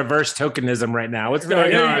through the reverse tokenism right now. What's going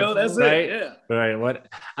on? There you go. That's it. Yeah. Right. What?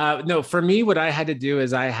 No, for me, what I had to do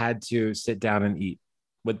is I had to sit down and eat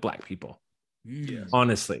with black people. Yes.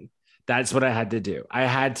 Honestly, that's what I had to do. I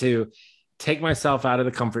had to take myself out of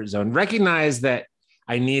the comfort zone, recognize that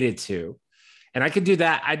I needed to, and I could do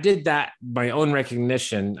that. I did that, my own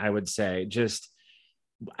recognition, I would say, just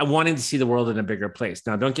wanting to see the world in a bigger place.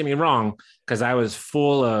 Now, don't get me wrong, because I was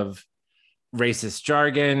full of racist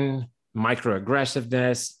jargon,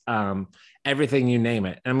 microaggressiveness, everything, you name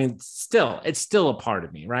it. I mean, it's still a part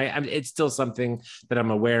of me, right? It's still something that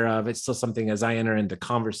I'm aware of. It's still something as I enter into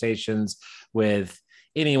conversations with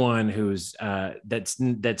anyone who's that's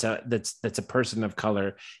a person of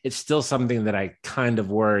color. It's still something that I kind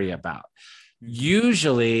of worry about.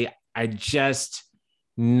 Usually, I just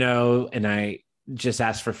know, and I just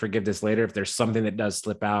ask for forgiveness later if there's something that does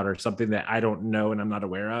slip out or something that I don't know and I'm not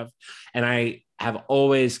aware of. And I have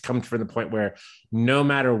always come to the point where no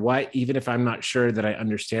matter what, even if I'm not sure that I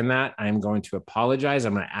understand that, I'm going to apologize.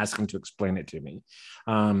 I'm going to ask them to explain it to me.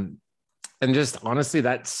 And just honestly,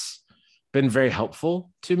 that's been very helpful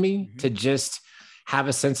to me to just have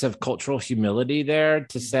a sense of cultural humility there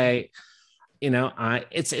to say,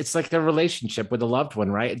 it's like a relationship with a loved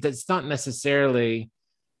one, right? It's not necessarily,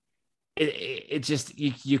 it just,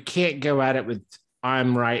 you can't go at it with,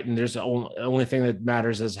 I'm right, and there's the only thing that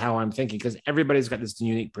matters is how I'm thinking, because everybody's got this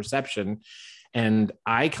unique perception. And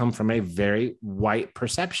I come from a very white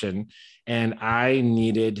perception, and I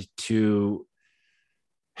needed to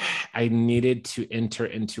enter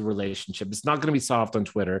into relationship. It's not going to be solved on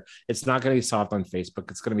Twitter. It's not going to be solved on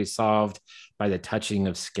Facebook. It's going to be solved by the touching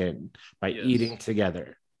of skin, by eating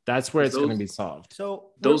together. That's where it's going to be solved.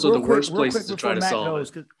 So those are the worst places to try to solve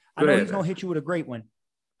it. I know he's going to hit you with a great one.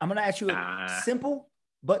 I'm going to ask you a simple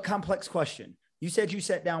but complex question. You said you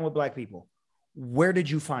sat down with black people. Where did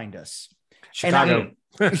you find us? Chicago.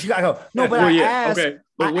 Chicago. No, but I asked. Okay.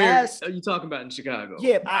 But where are you talking about in Chicago?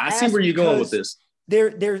 Yeah, I see where you're going with this.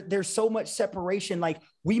 There's so much separation. Like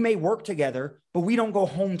we may work together, but we don't go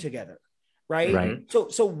home together. Right.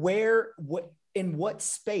 So in what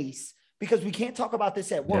space, because we can't talk about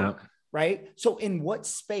this at work. Right. So in what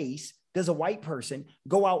space does a white person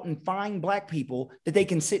go out and find black people that they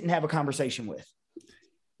can sit and have a conversation with?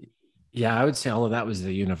 Yeah, I would say all of that was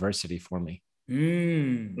the university for me.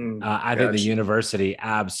 I think the university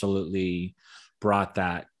absolutely brought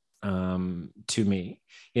that to me.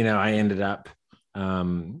 I ended up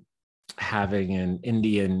having an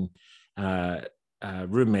Indian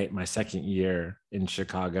roommate my second year in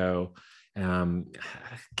Chicago. I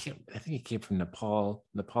think he came from Nepal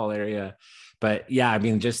area, but yeah, I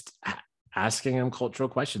mean, just asking him cultural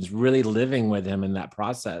questions, really living with him in that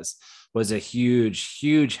process was a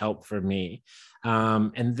huge help for me.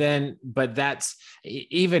 But that's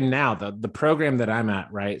even now the program that I'm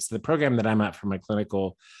at, right? So the program that I'm at for my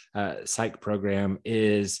clinical psych program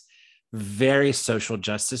is very social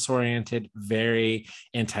justice oriented, very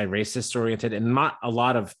anti-racist oriented, and not a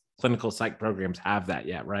lot of clinical psych programs have that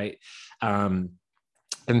yet, right? And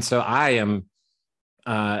so I am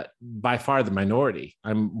by far the minority.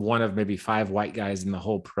 I'm one of maybe 5 white guys in the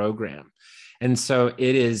whole program. And so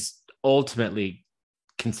it is ultimately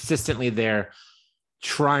consistently there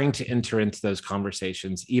trying to enter into those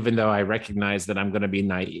conversations, even though I recognize that I'm going to be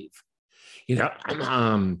naive.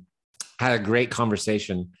 I had a great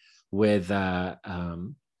conversation with a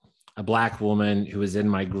a Black woman who was in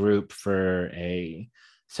my group for a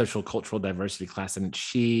social cultural diversity class, and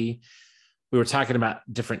we were talking about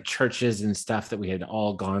different churches and stuff that we had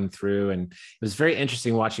all gone through. And it was very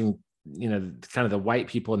interesting watching, kind of the white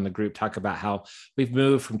people in the group talk about how we've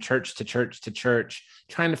moved from church to church to church,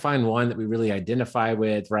 trying to find one that we really identify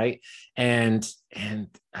with. Right. And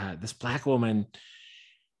this Black woman,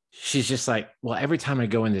 she's just like, well, every time I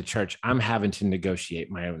go into church, I'm having to negotiate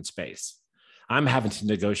my own space. I'm having to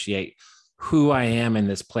negotiate who I am in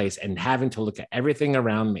this place and having to look at everything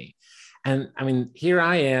around me. And I mean, here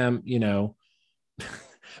I am,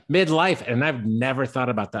 midlife, and I've never thought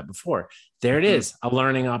about that before. There it is, a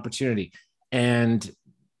learning opportunity. And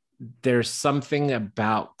there's something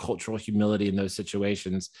about cultural humility in those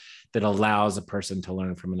situations that allows a person to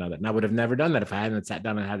learn from another. And I would have never done that if I hadn't sat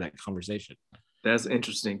down and had that conversation. That's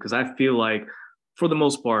interesting, because I feel like, for the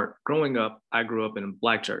most part, growing up, I grew up in a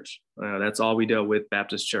Black church. That's all we dealt with,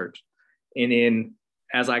 Baptist church. And then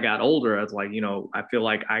as I got older, I was like, I feel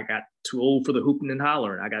like I got too old for the hooping and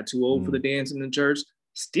hollering. I got too old for the dancing in church.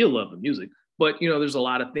 Still love the music. But, there's a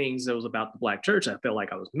lot of things that was about the Black church I felt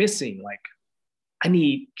like I was missing. Like, I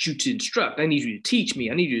need you to instruct. I need you to teach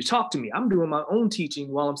me. I need you to talk to me. I'm doing my own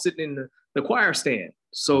teaching while I'm sitting in the choir stand.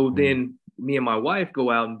 So then me and my wife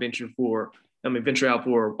go out and venture out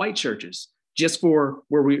for white churches, just for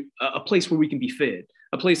a place where we can be fed,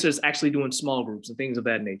 a place that's actually doing small groups and things of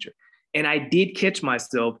that nature. And I did catch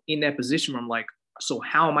myself in that position where I'm like, so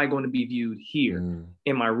how am I going to be viewed here?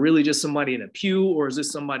 Am I really just somebody in a pew, or is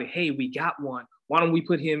this somebody, hey, we got one. Why don't we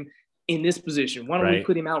put him in this position? Why don't we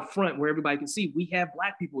put him out front where everybody can see we have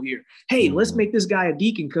Black people here? Hey, let's make this guy a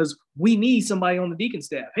deacon because we need somebody on the deacon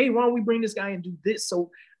staff. Hey, why don't we bring this guy and do this?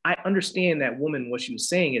 So I understand that woman, what she was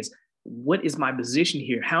saying is, what is my position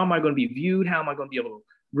here? How am I going to be viewed? How am I going to be able to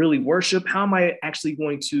really worship? How am I actually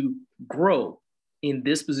going to grow in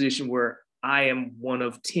this position where I am one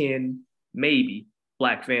of 10, maybe,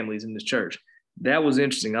 Black families in this church? That was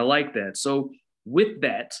interesting. I like that. So with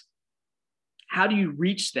that, how do you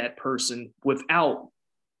reach that person without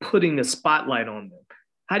putting a spotlight on them?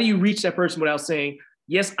 How do you reach that person without saying,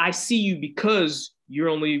 yes, I see you because you're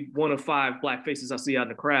only one of 5 Black faces I see out in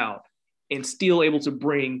the crowd, and still able to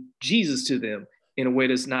bring Jesus to them in a way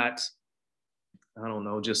that's not, I don't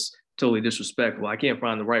know, just totally disrespectful. I can't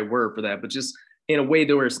find the right word for that, but just in a way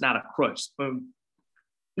where it's not a crutch.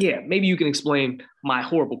 Yeah, maybe you can explain my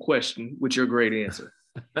horrible question with your great answer.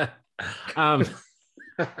 I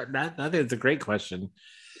think it's a great question.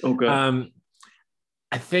 Okay.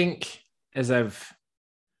 I think as I've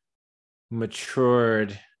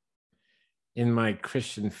matured in my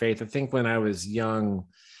Christian faith, I think when I was young,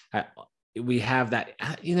 we have that,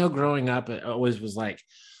 growing up, it always was like,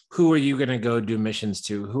 who are you going to go do missions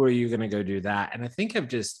to? Who are you going to go do that? And I think I've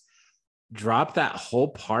just dropped that whole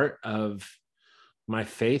part of my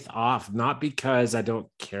faith off, not because I don't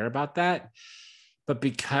care about that, but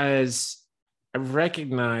because I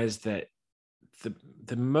recognize that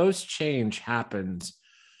the most change happens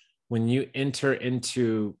when you enter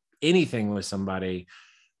into anything with somebody,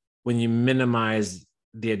 when you minimize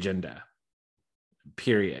the agenda,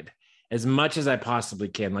 period, as much as I possibly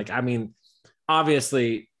can. Like, I mean,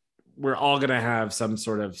 obviously we're all going to have some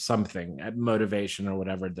sort of something, motivation or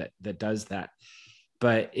whatever that does that.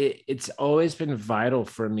 But it's always been vital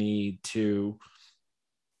for me to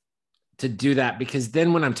do that, because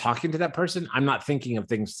then when I'm talking to that person, I'm not thinking of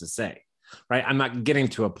things to say, right? I'm not getting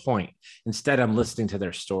to a point. Instead, I'm listening to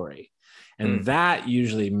their story. And that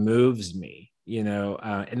usually moves me,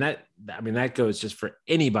 and that goes just for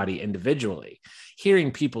anybody individually.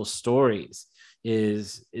 Hearing people's stories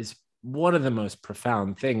is one of the most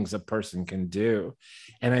profound things a person can do.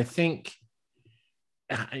 And I think,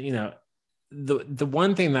 the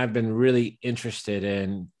one thing that I've been really interested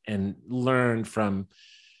in and learned from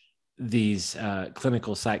these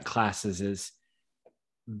clinical psych classes is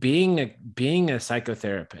being a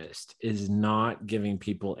psychotherapist is not giving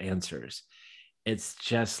people answers. It's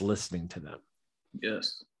just listening to them.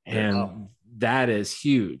 Yes. And that is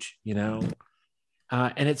huge, and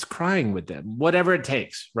it's crying with them, whatever it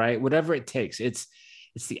takes, right? Whatever it takes. It's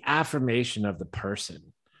the affirmation of the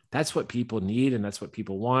person. That's what people need, and that's what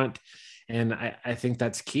people want. And I think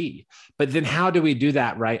that's key. But then how do we do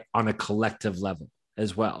that, right, on a collective level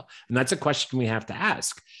as well? And that's a question we have to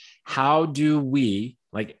ask. How do we,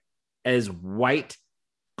 like, as white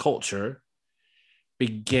culture,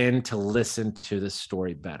 begin to listen to the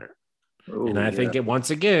story better? And I think it, once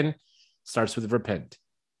again, starts with repent.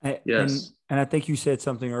 Yes. And I think you said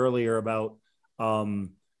something earlier about,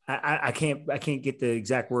 I can't get the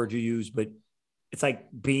exact word you used, but it's like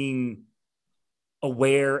being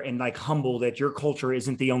aware and like humble that your culture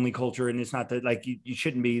isn't the only culture, and it's not that like you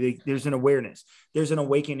shouldn't be. There's an awareness, there's an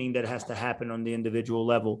awakening that has to happen on the individual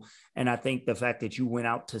level. And I think the fact that you went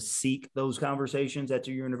out to seek those conversations at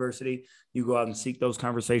your university, you go out and seek those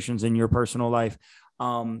conversations in your personal life.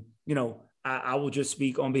 You know, I will just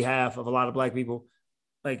speak on behalf of a lot of Black people.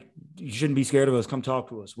 Like, you shouldn't be scared of us. Come talk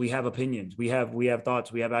to us. We have opinions. We have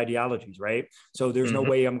thoughts. We have ideologies, right? So there's no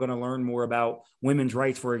way I'm going to learn more about women's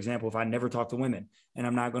rights, for example, if I never talk to women. And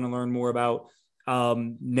I'm not going to learn more about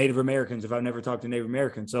Native Americans if I've never talked to Native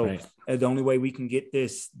Americans. So the only way we can get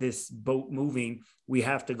this boat moving, we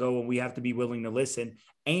have to go and we have to be willing to listen.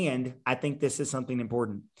 And I think this is something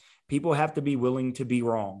important. People have to be willing to be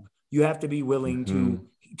wrong. You have to be willing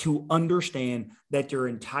to understand that your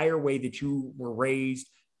entire way that you were raised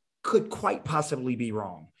could quite possibly be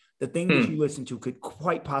wrong. The thing that you listen to could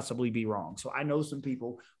quite possibly be wrong. So I know some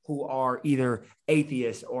people who are either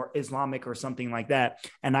atheist or Islamic or something like that.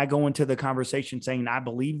 And I go into the conversation saying, I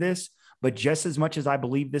believe this, but just as much as I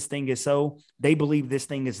believe this thing is so, they believe this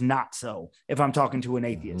thing is not so, if I'm talking to an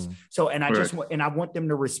atheist. So, and I want them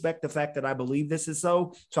to respect the fact that I believe this is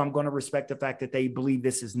so. So I'm going to respect the fact that they believe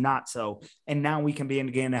this is not so. And now we can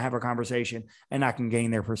begin to have a conversation and I can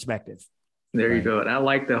gain their perspective. There you go. And I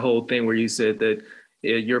like the whole thing where you said that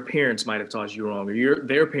your parents might have taught you wrong, or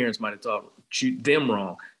their parents might have taught them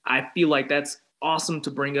wrong. I feel like that's awesome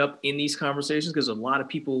to bring up in these conversations, because a lot of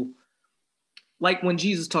people, like when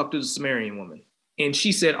Jesus talked to the Samaritan woman and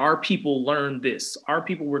she said, our people learned this. Our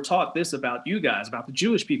people were taught this about you guys, about the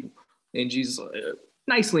Jewish people. And Jesus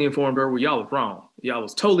nicely informed her, well, y'all was wrong. Y'all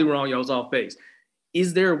was totally wrong. Y'all was off base.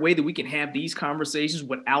 Is there a way that we can have these conversations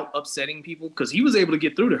without upsetting people? Because he was able to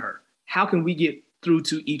get through to her. How can we get through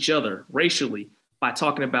to each other racially by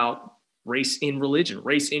talking about race in religion,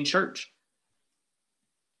 race in church?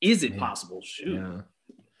 Is it possible? Shoot.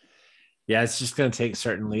 Yeah, it's just going to take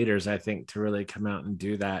certain leaders, I think, to really come out and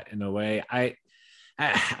do that in a way.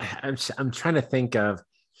 I'm trying to think of,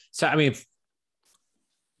 so, I mean,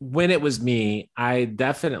 when it was me, I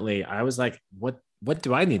was like, what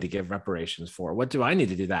do I need to give reparations for? What do I need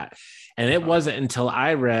to do that? And it wasn't until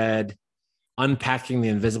I read Unpacking the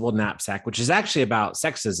Invisible Knapsack, which is actually about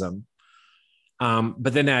sexism.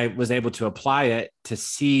 But then I was able to apply it to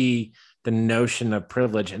see the notion of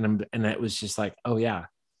privilege. And it was just like, oh yeah,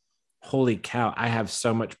 holy cow, I have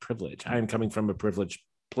so much privilege. I am coming from a privileged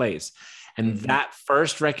place. And that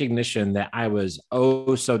first recognition that I was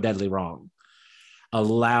so deadly wrong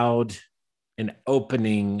allowed an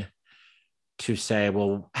opening to say,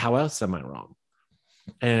 well, how else am I wrong?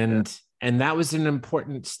 And that was an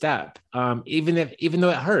important step. Even though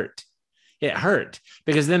it hurt,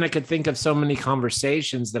 because then I could think of so many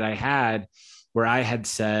conversations that I had where I had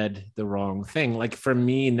said the wrong thing. Like for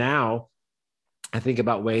me now, I think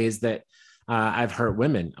about ways that I've hurt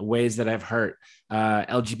women, ways that I've hurt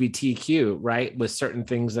LGBTQ, right? With certain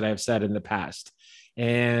things that I've said in the past.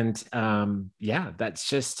 And that's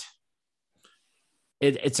just,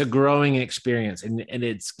 it's a growing experience, and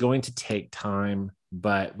it's going to take time,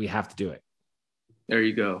 but we have to do it. There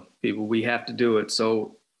you go, people. We have to do it.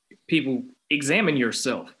 So people, examine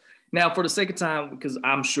yourself. Now, for the sake of time, because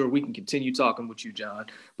I'm sure we can continue talking with you, John,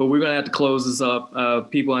 but we're going to have to close this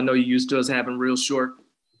up. People, I know you're used to us having real short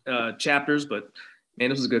chapters, but man,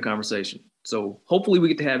 this was a good conversation. So hopefully we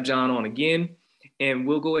get to have John on again, and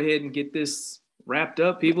we'll go ahead and get this wrapped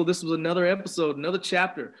up. People, this was another episode, another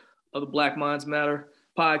chapter of the Black Minds Matter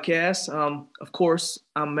podcast. Of course,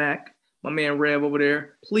 I'm Mac, my man Rev over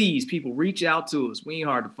there. Please, people, reach out to us. We ain't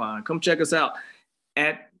hard to find. Come check us out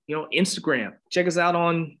at Instagram. Check us out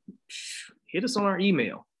hit us on our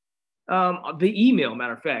email. The email,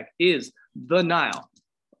 matter of fact, is the Nile.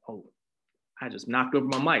 Oh, I just knocked over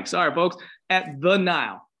my mic. Sorry, folks. At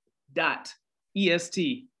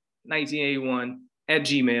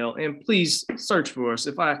thenile.est1981@gmail. And please search for us.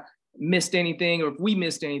 If I missed anything, or if we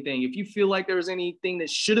missed anything, if you feel like there was anything that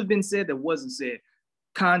should have been said that wasn't said,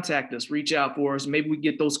 contact us, reach out for us. Maybe we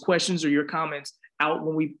get those questions or your comments out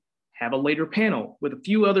when we have a later panel with a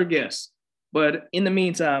few other guests. But in the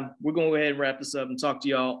meantime, we're going to go ahead and wrap this up and talk to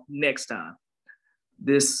y'all next time.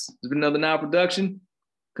 This has been another Nile production.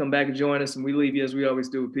 Come back and join us, and we leave you as we always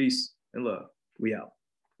do with peace and love. We out.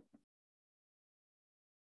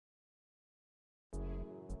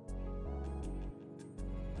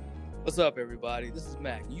 What's up, everybody? This is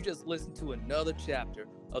Mac. You just listened to another chapter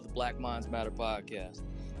of the Black Minds Matter podcast.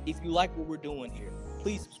 If you like what we're doing here,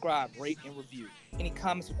 please subscribe, rate, and review. Any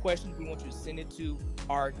comments or questions, we want you to send it to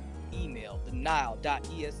our email,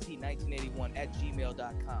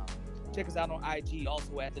 thenile.est1981@gmail.com. Check us out on IG,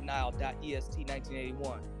 also at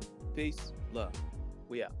thenile.est1981. Peace, love.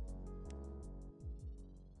 We out.